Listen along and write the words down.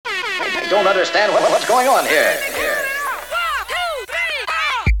don't understand what's going on here.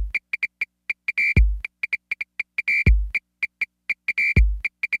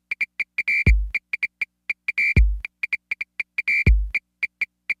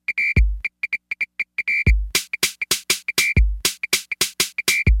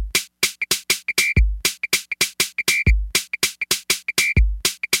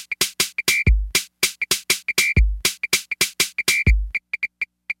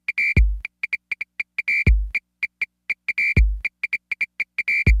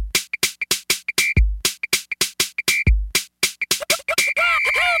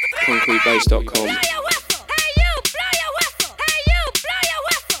 concretebase.com.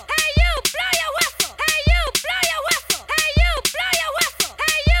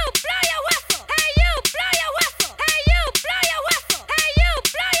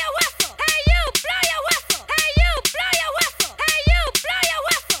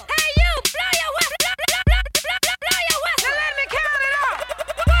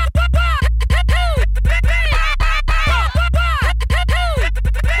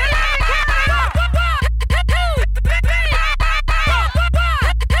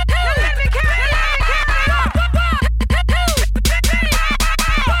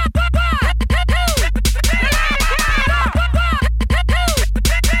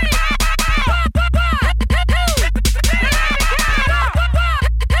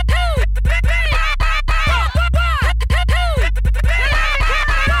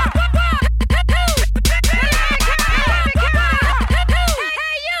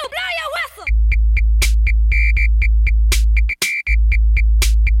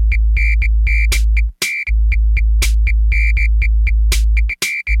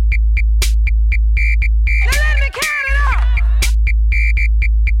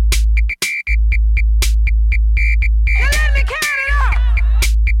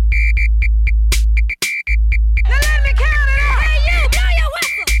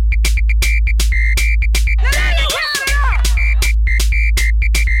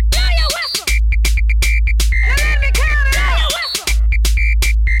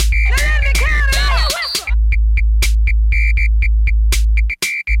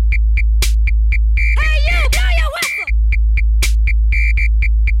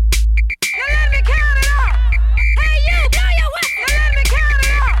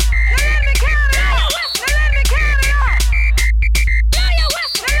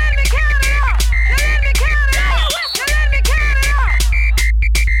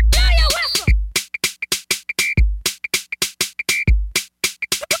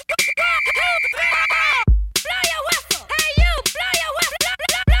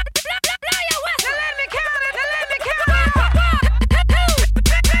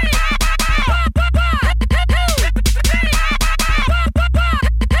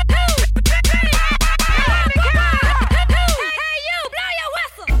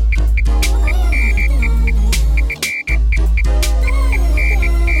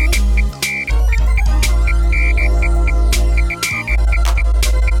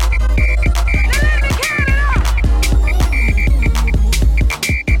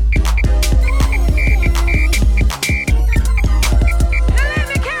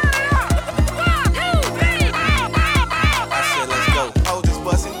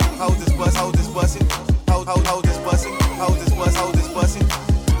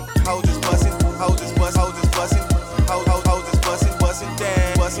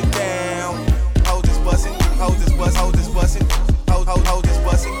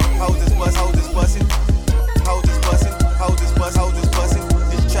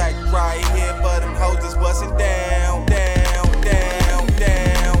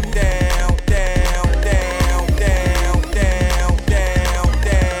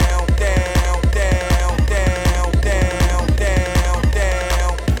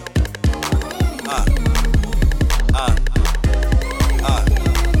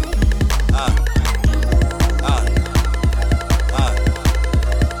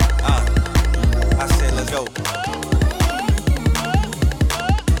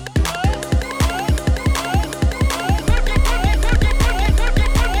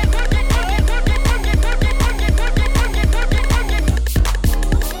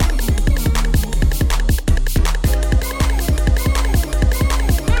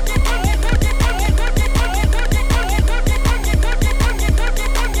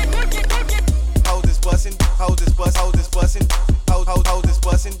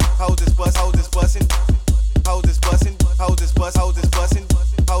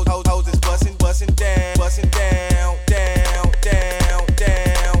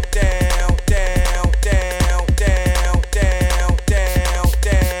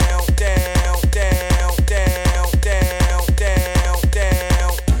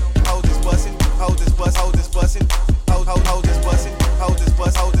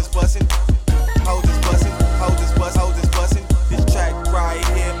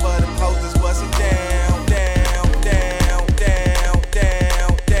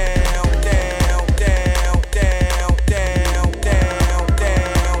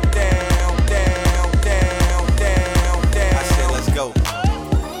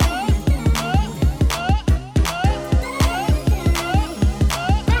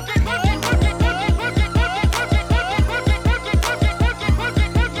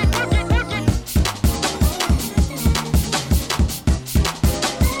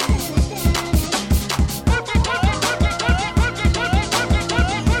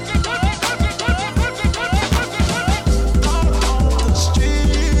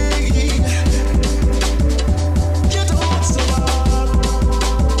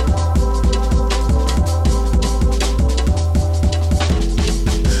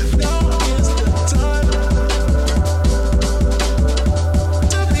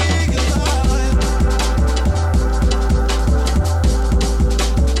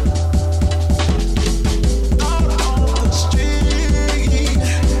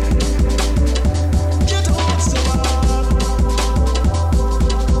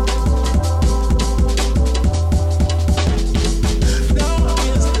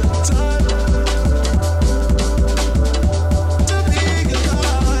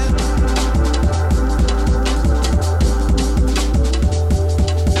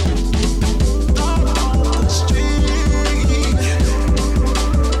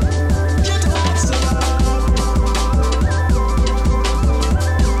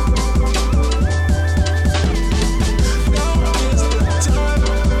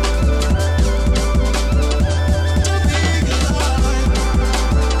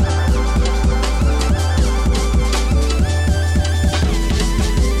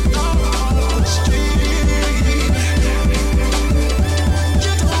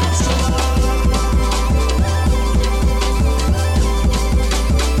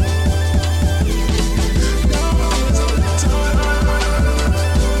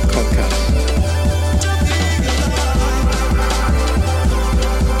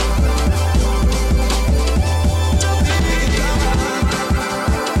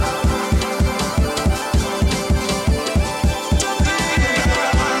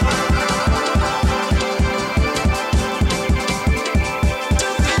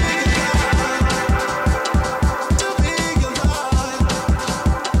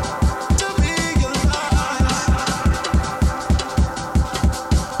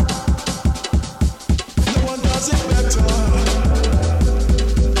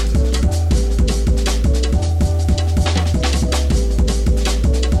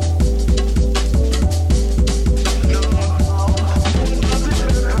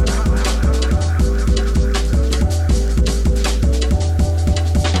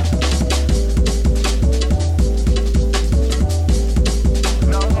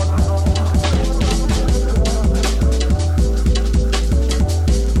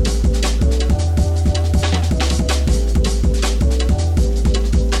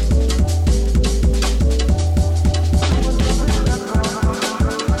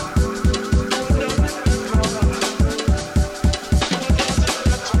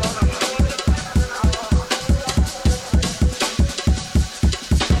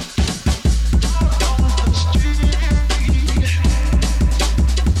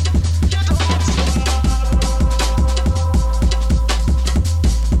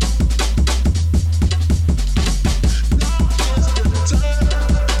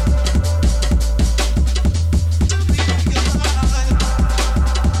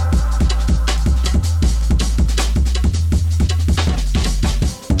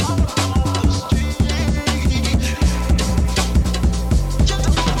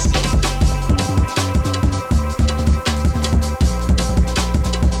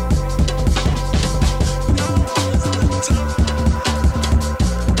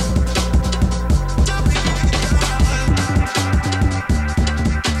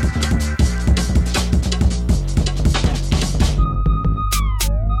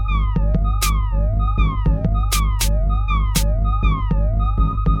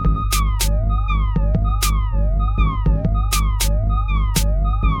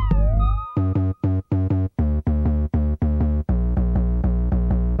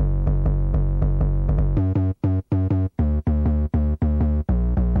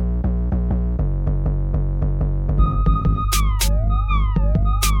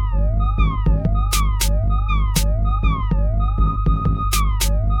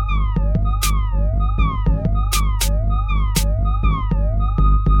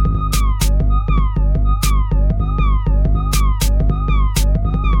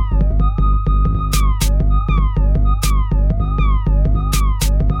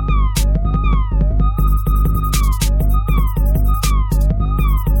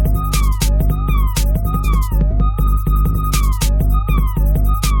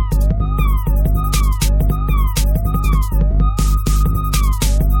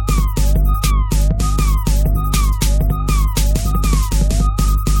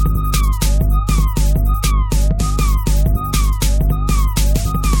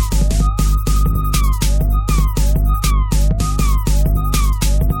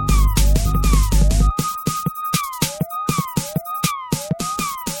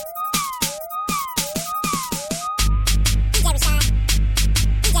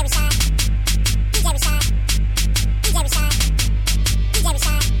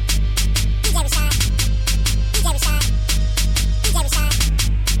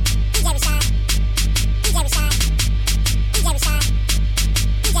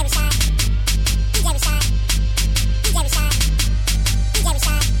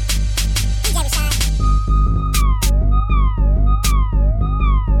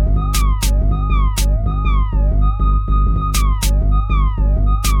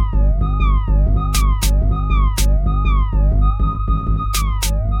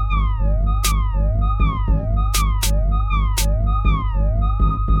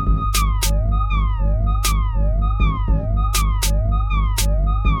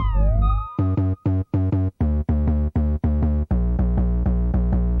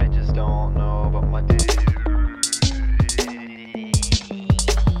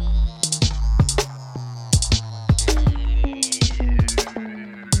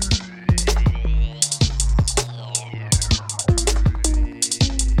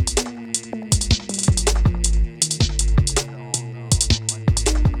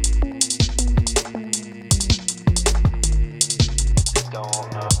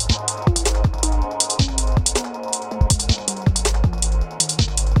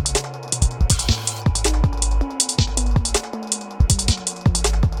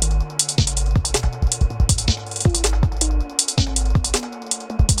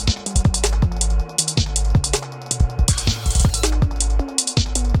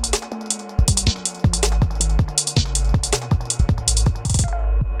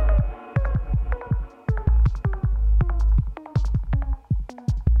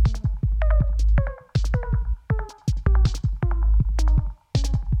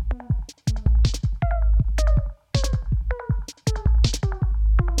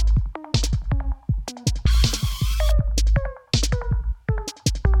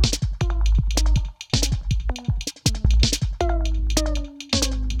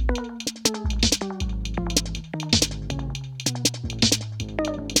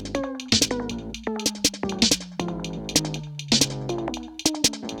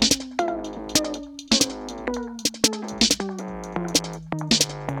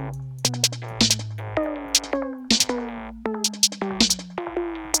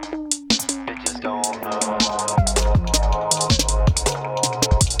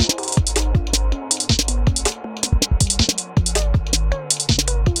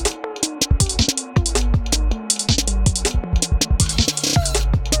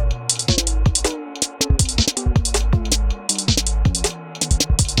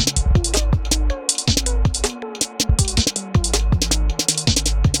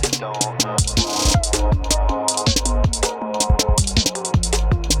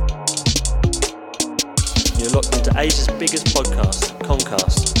 Asia's biggest podcast,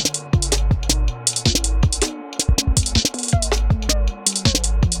 Comcast.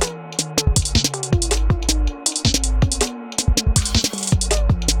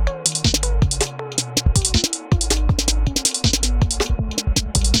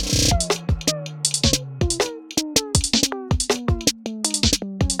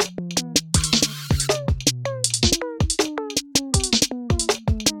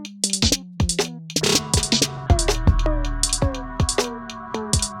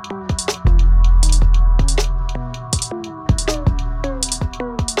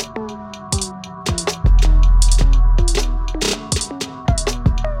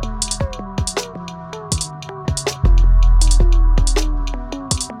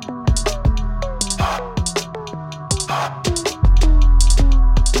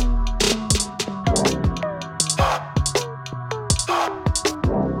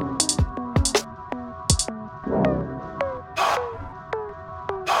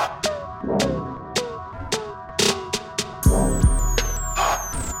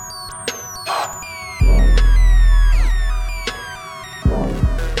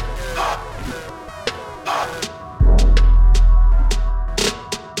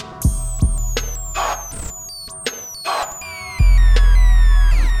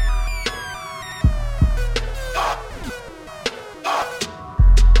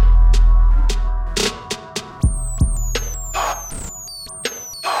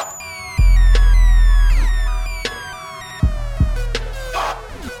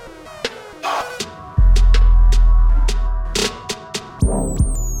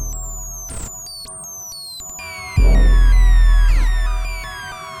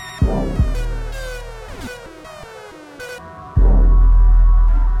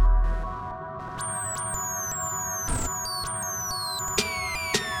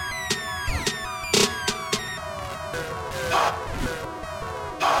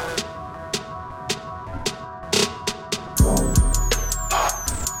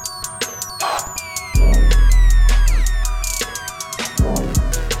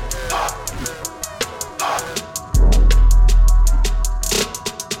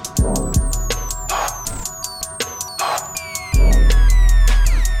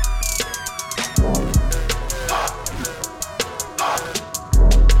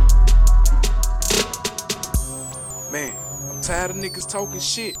 Tired of niggas talking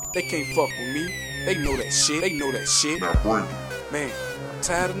shit, they can't fuck with me. They know that shit, they know that shit. Now bring it. Man, I'm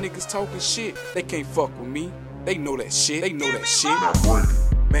tired of niggas talking shit, they can't fuck with me. They know that shit, they know that shit. Now bring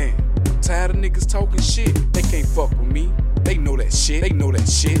it. Man, I'm tired of niggas talking shit, they can't fuck with me. They know that shit, they know that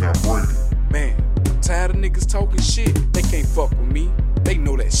shit. Now bring it. Man, I'm tired of niggas talking shit, they can't fuck with me. They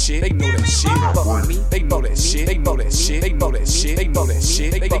know that shit, they know that shit. Fuck with me, they know that shit, they know that shit, they know that shit, they know that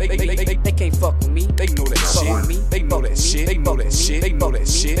shit. They can't fuck with me. They know that shit, they know that shit, they know that shit, they know that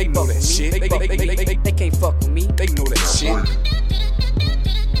shit, they know that shit. They can't fuck with me. They know that shit.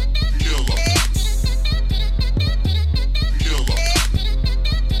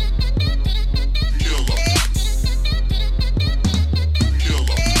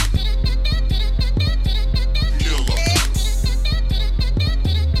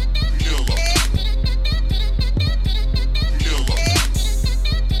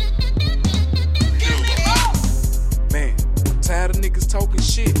 Talking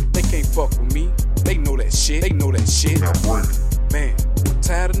shit, they can't fuck with me. They know that shit, they know that shit. Now bring it. Man, I'm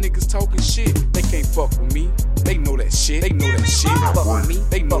tired of niggas talking shit, they can't fuck with me. They know that shit, they know that shit. Now bring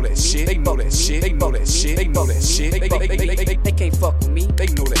it. They know that shit, they know that shit, they know that shit, they know that shit. They can't fuck with me. They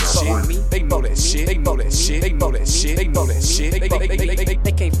know that shit, they know that shit, they know that shit, they know that shit, they know that shit.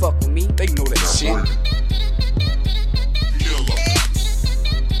 They can't fuck with me. They know that Now shit. bring it.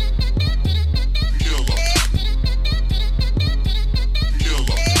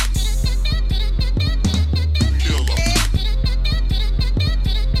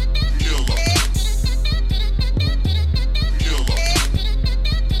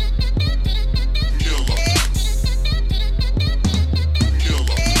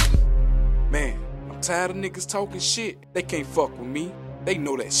 Tired of niggas talking shit, they can't fuck with me. They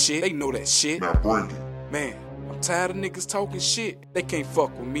know that shit, they know that shit. Now bring it. Man, I'm tired of niggas talking shit, they can't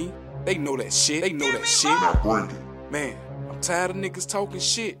fuck with me. They know that shit, they know that shit. Now bring it. Man, I'm tired of niggas talking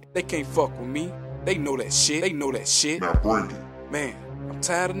shit, they can't fuck with me. They know that shit, they know that shit. Now bring it. Man, I'm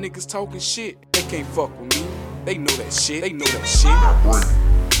tired of niggas talking shit, they can't fuck with me. They know that shit, they know that shit. Now bring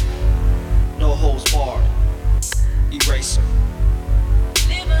it. No holds barred. Eraser.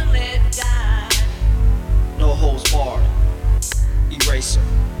 Live and let die. No holds barred. Eraser.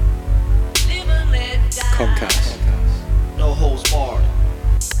 Live and let die. Comcast. No holds barred.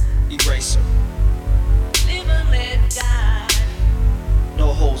 Eraser. Live and let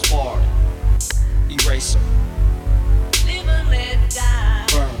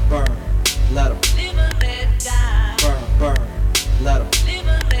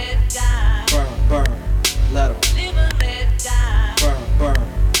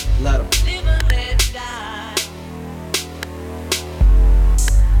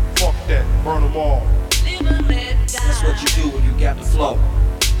that, burn them all. Live and let die. That's what you do when you got the flow.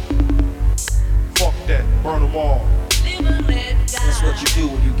 Fuck that, burn them all. Live and let die. That's what you do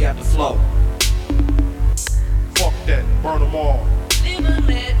when you got the flow. Fuck that, burn them all. Live and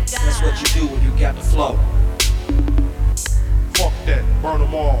let die. That's what you do when you got the flow. Fuck that, burn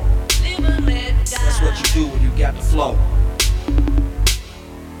them all. Live and let die. That's what you do when you got the flow.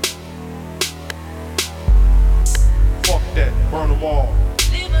 Fuck that, burn them all.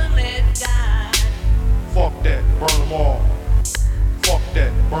 Live and let die. Fuck that, burn them all. Fuck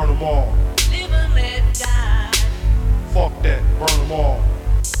that, burn them all. Live and let die. Fuck that, burn them all.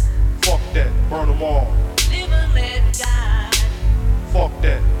 Fuck that, burn them all. Live and let die. Fuck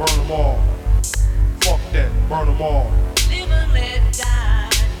that, burn them all. Fuck that, burn them all. Live and let die.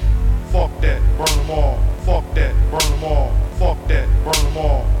 Fuck that, burn them all. Fuck that, burn them all. Fuck that, burn them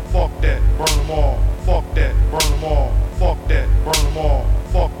all. Fuck that, burn them all. Fuck that, burn them all. Fuck that, burn them all.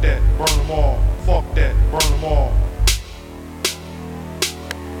 Fuck that, burn them all. Fuck that, burn them all.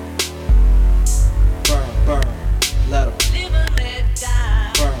 Burn, burn, let 'em. Live and let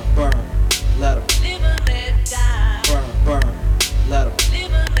die. Burn, burn, let 'em. Live and let die. Burn, burn, let 'em.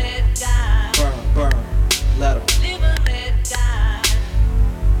 Live and let die. Burn, burn, let 'em. Live and let die.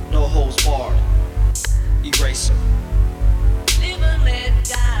 No holds barred. Eraser. Live and let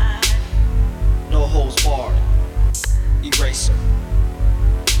die. No holds barred. Eraser.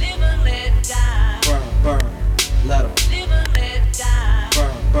 Live and let die. Burn, burn, let 'em. Live and let die.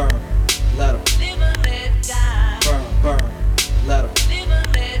 Burn, burn, let 'em. Live and let die. Burn, burn, let 'em. Live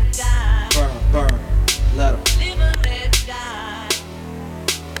and let die. Burn, burn, let 'em. Live and let die.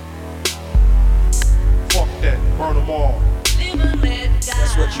 Fuck that, burn them all. Live and let die.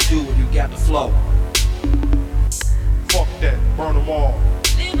 That's what you do when you got the flow. Fuck that, burn them all.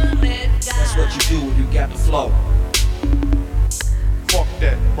 Live and let die. That's what you do when you got the flow. Fuck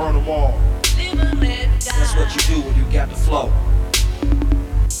that, burn them all. Live and let die. That's what you do when you got the flow.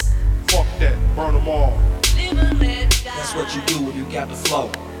 Fuck that, burn them all. Live and let die. That's what you do when you got the flow.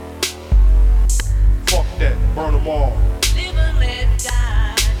 Fuck that, burn them all. Live and let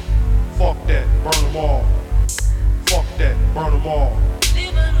die. Fuck that, burn them all. Fuck that, burn them all.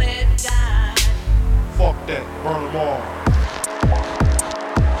 Live and let die. Fuck that, burn them all.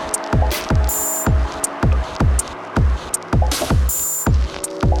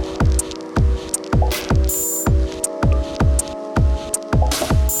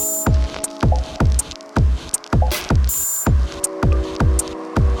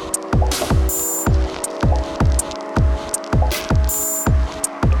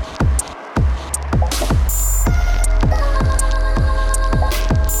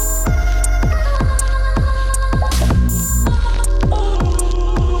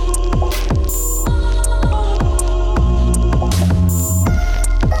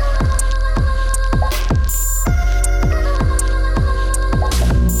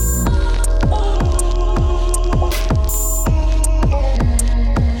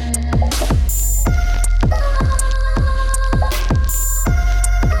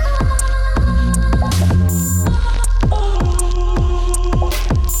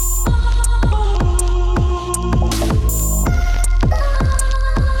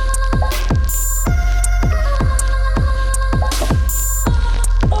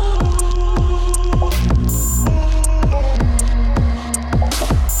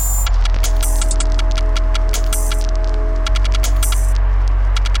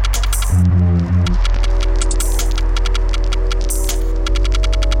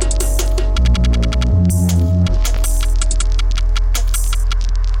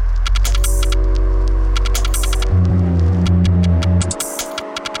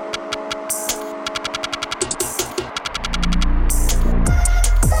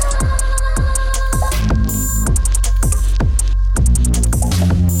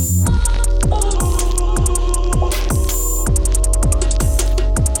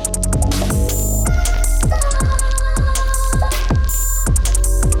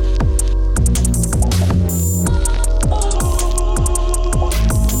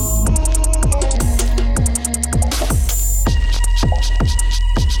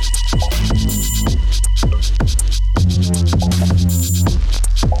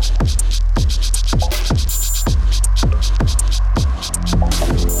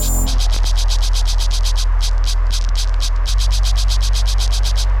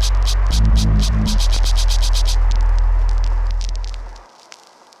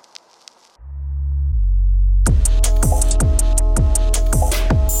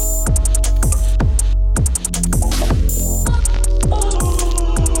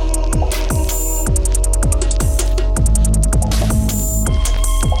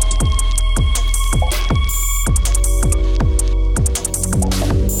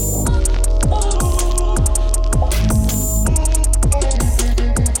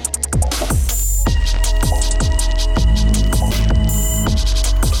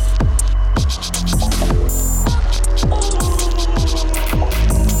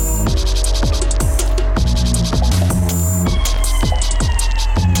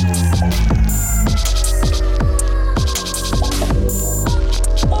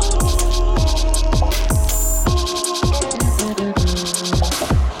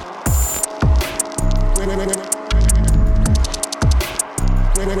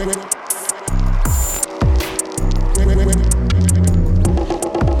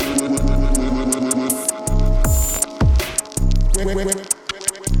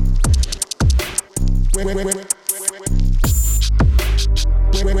 I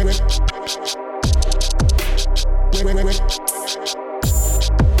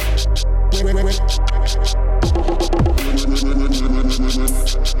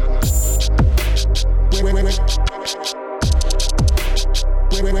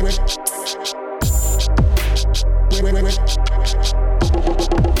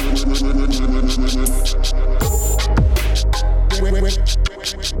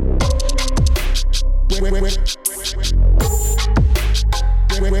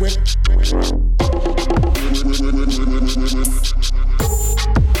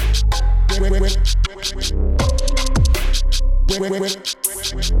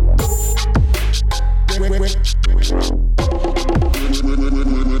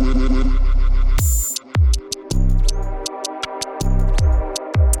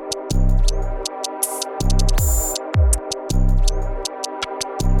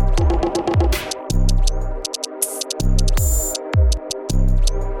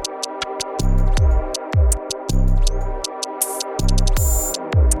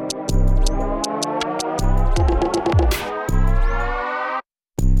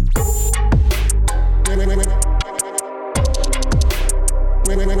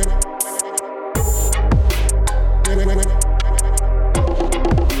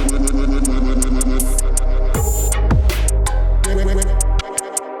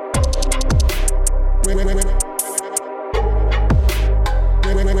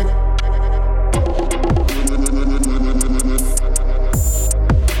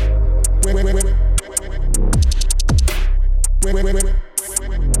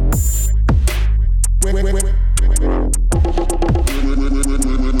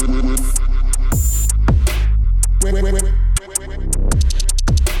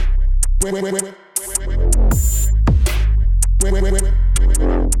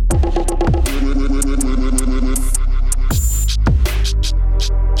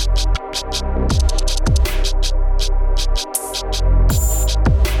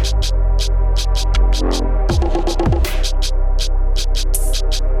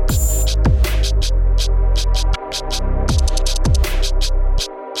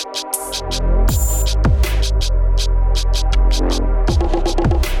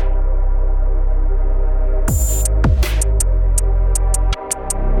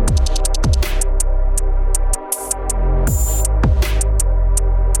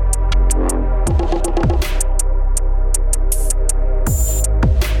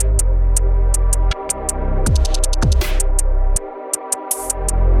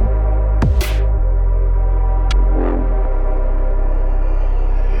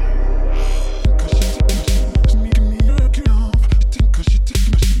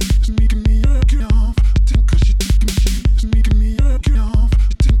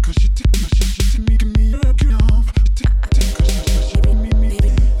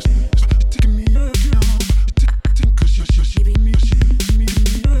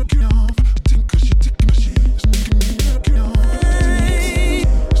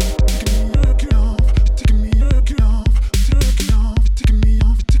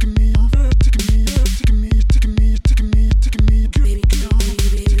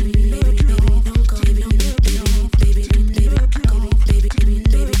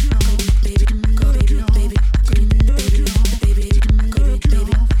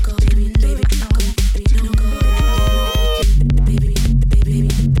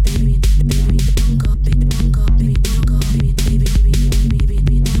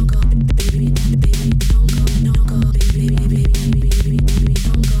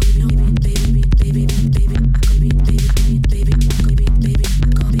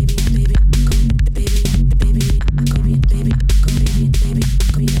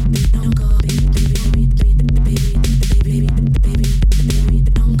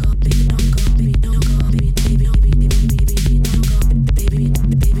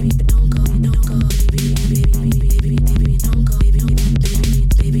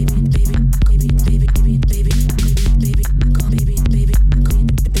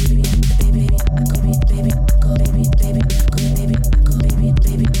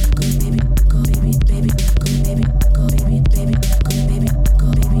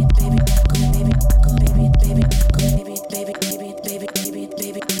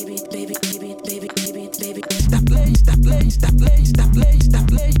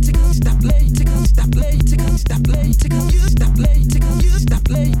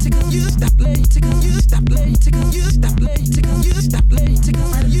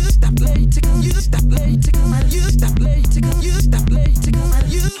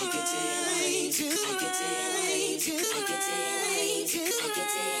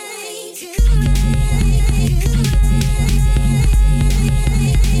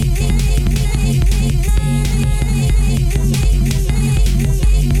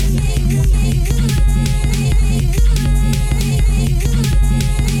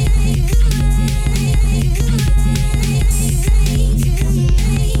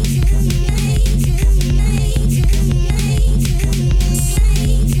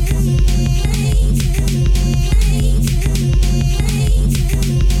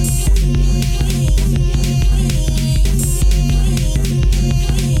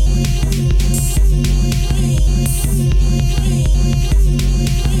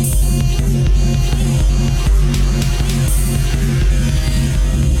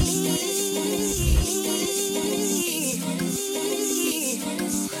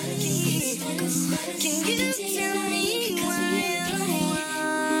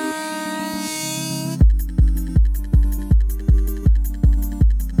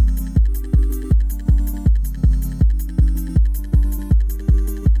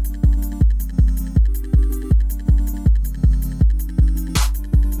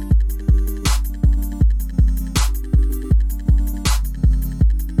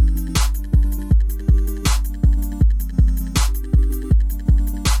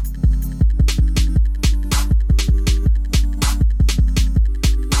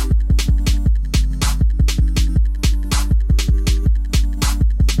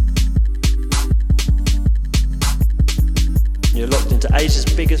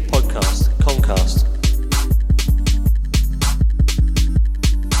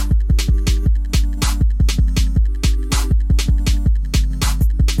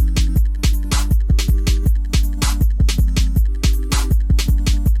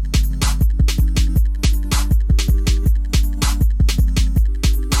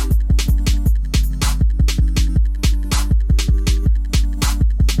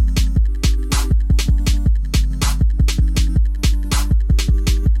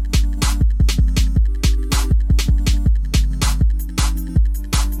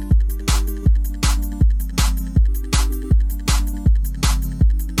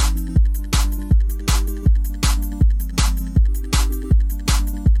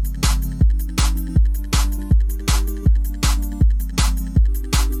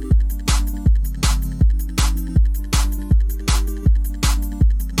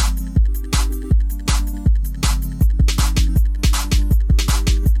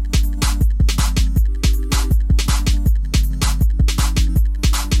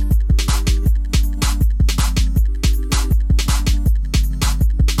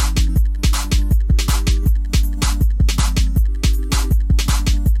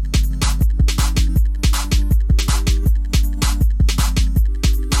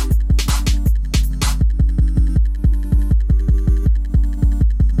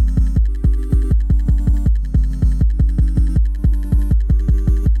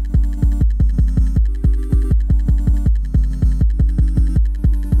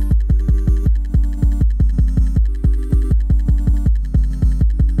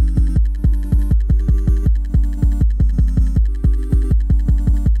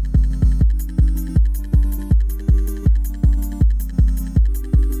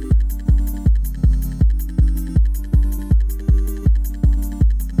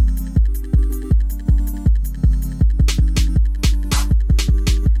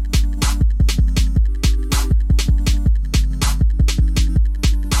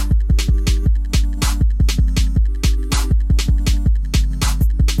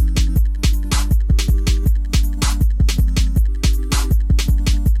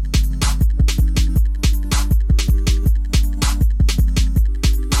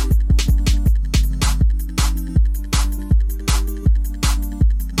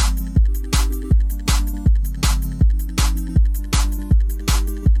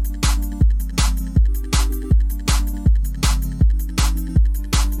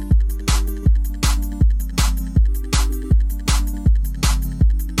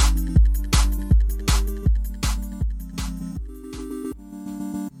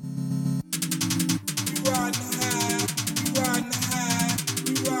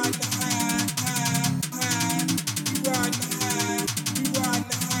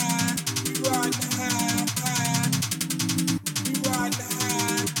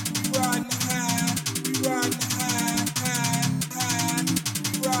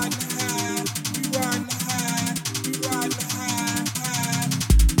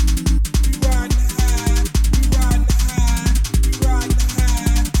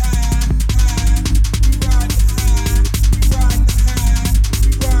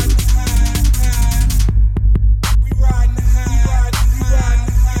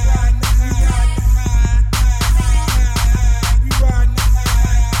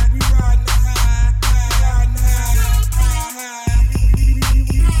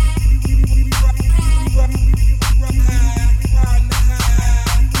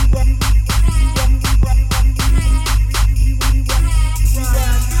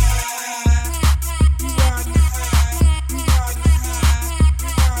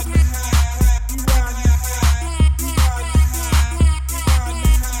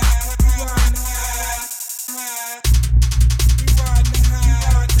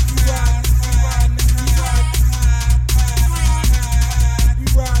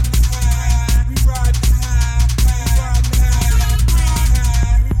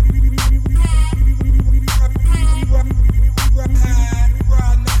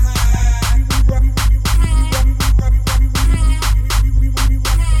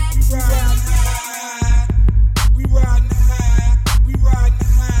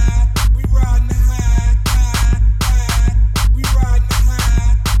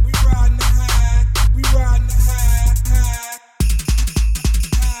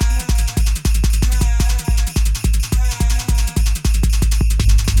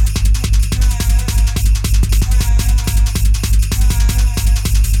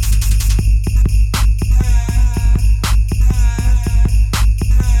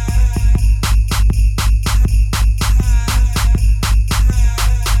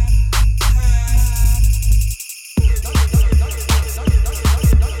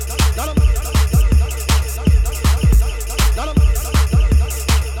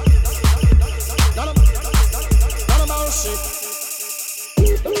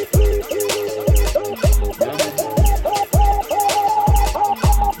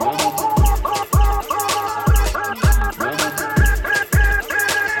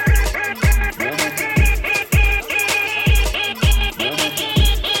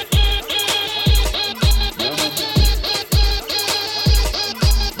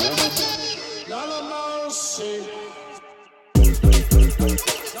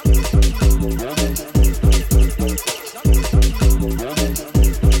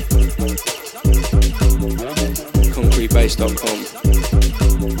concretebase.com.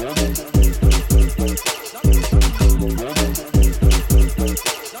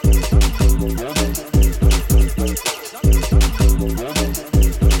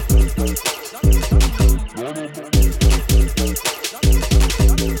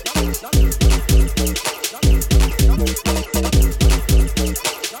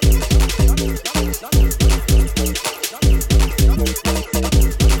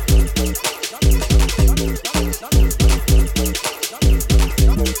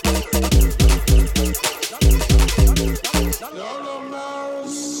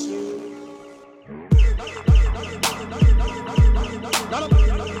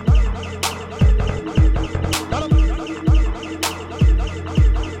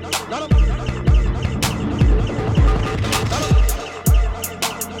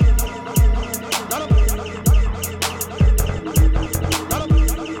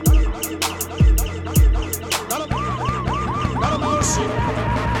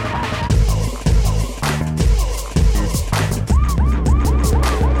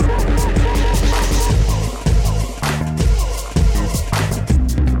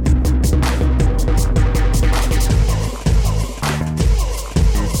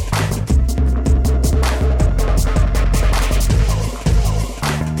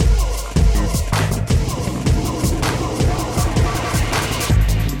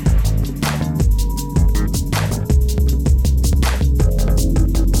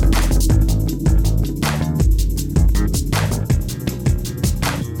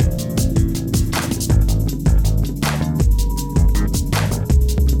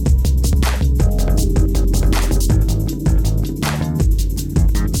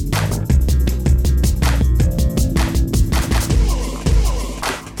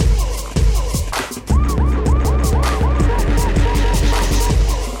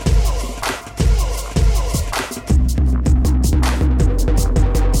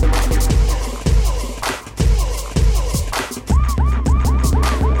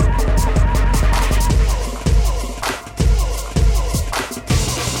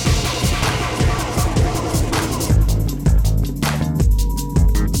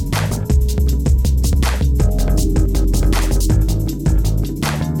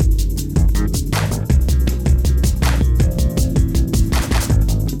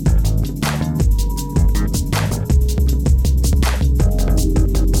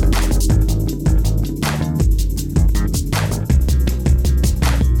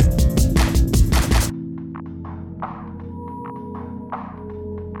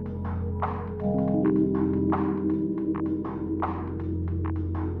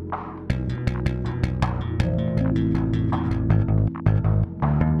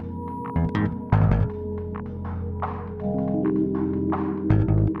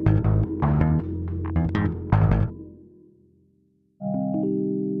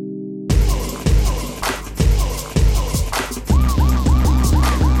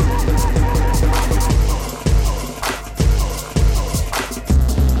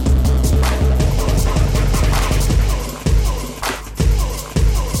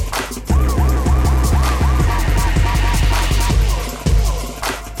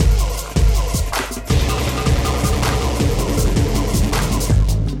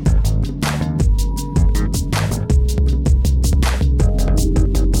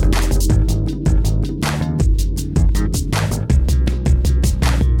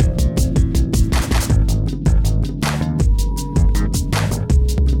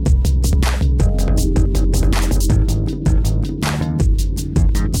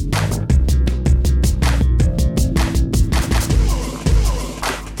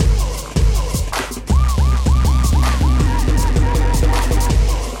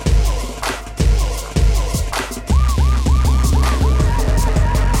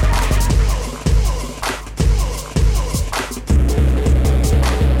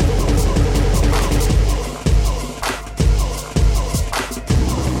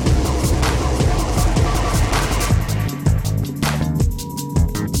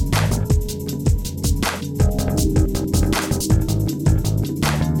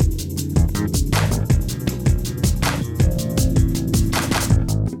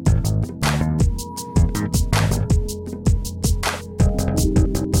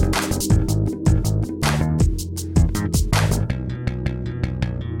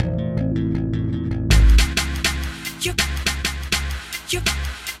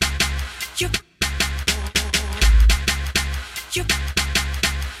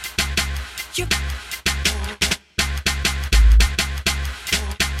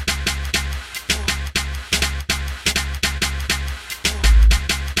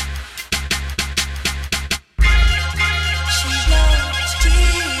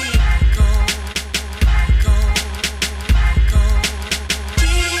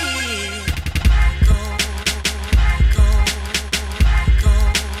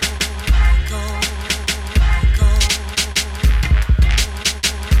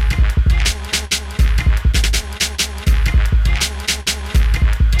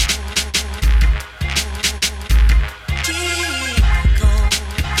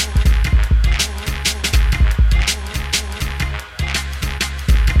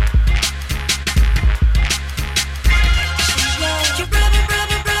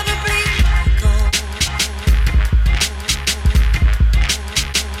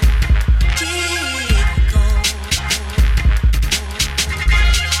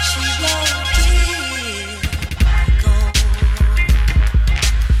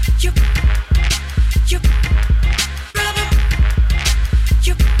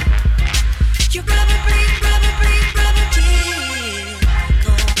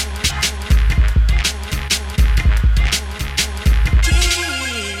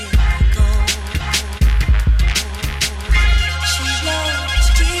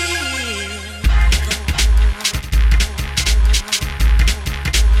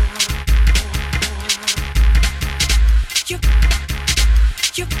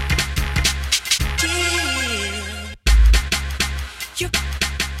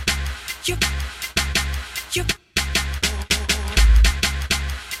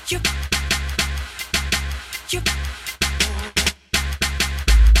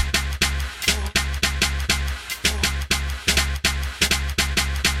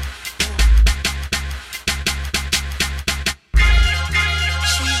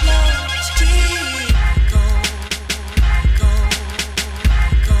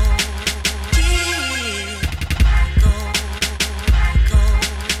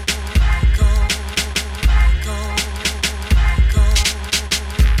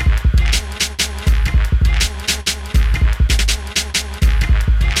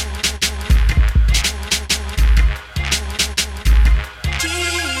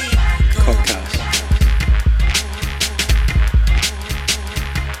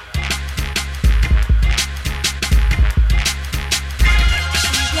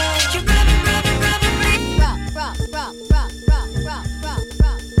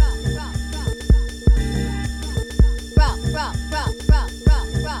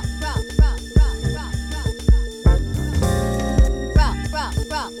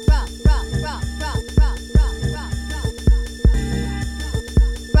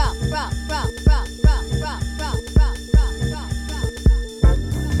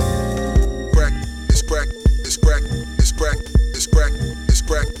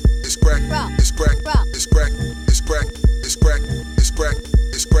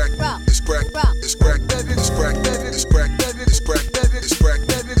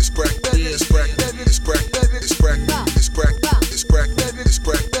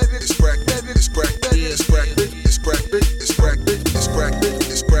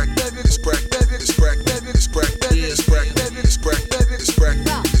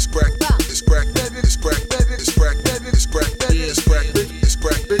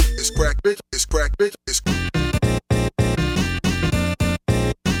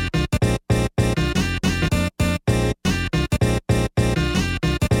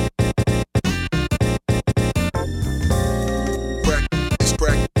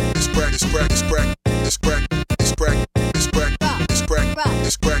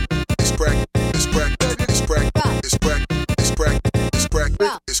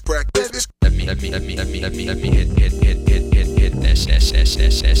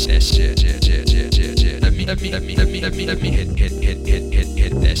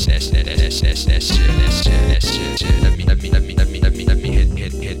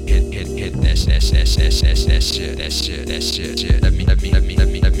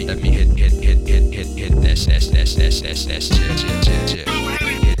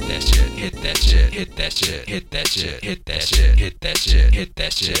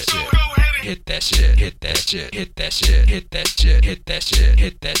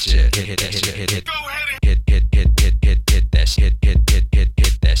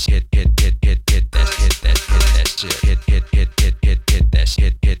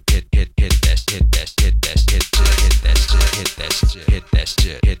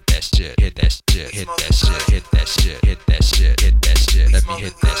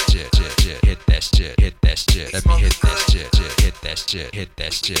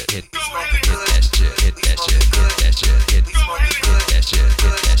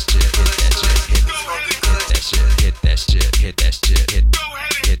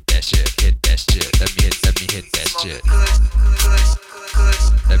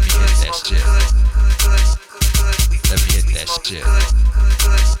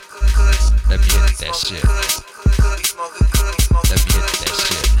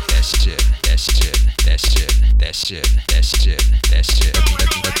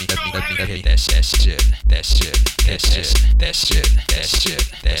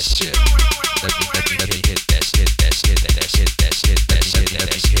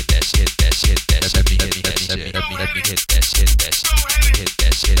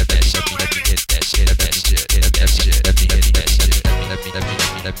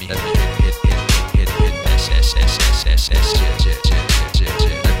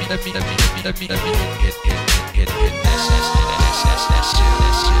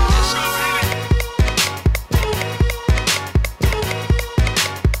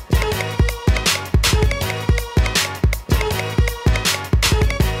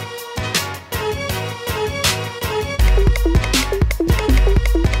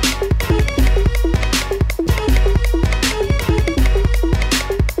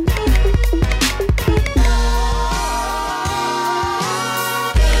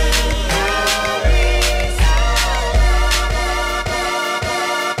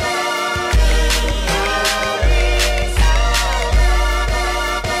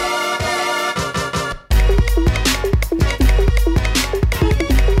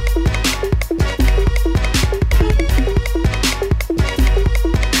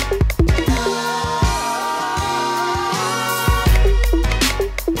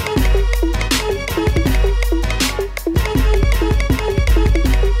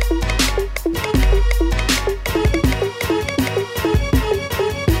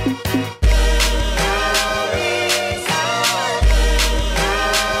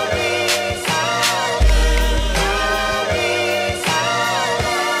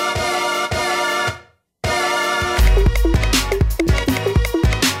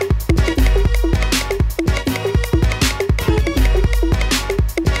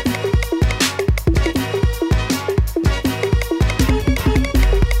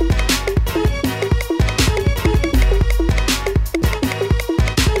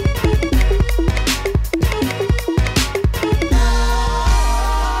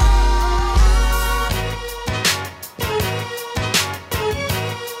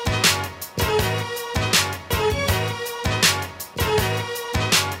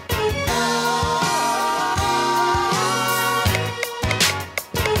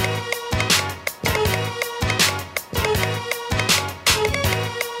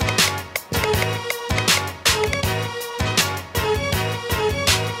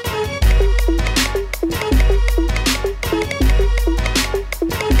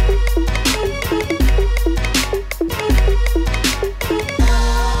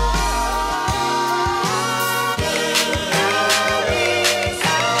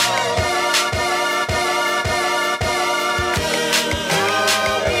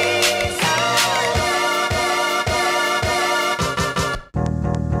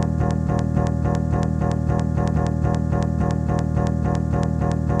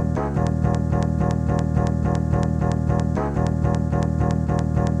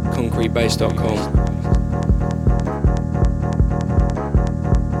 freebase.com.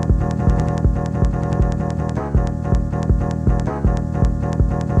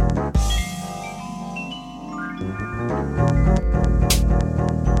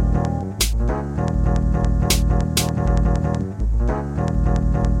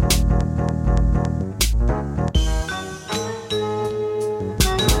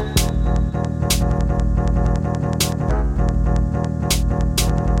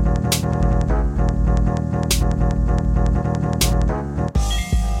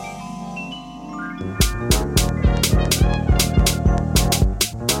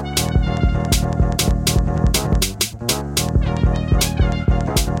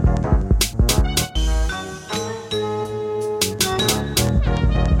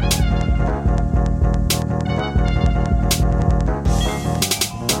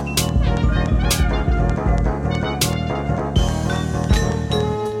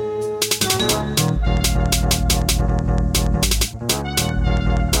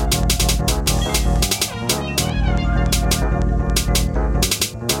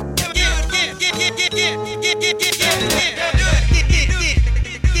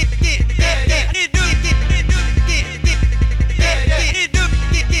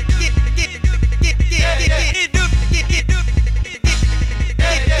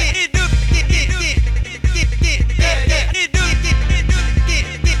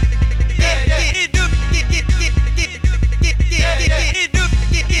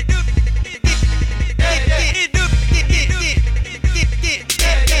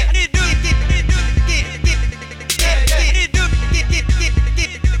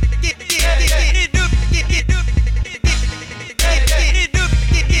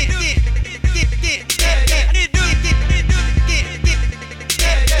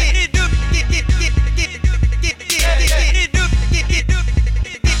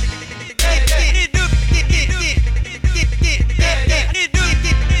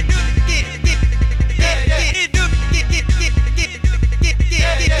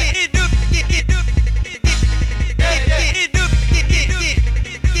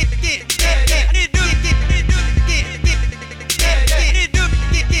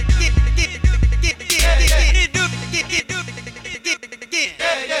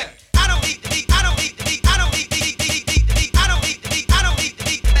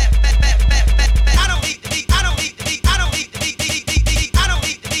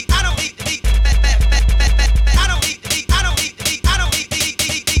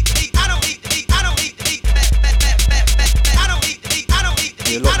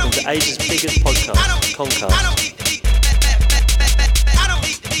 You're locked into Asia's biggest podcast, Concast.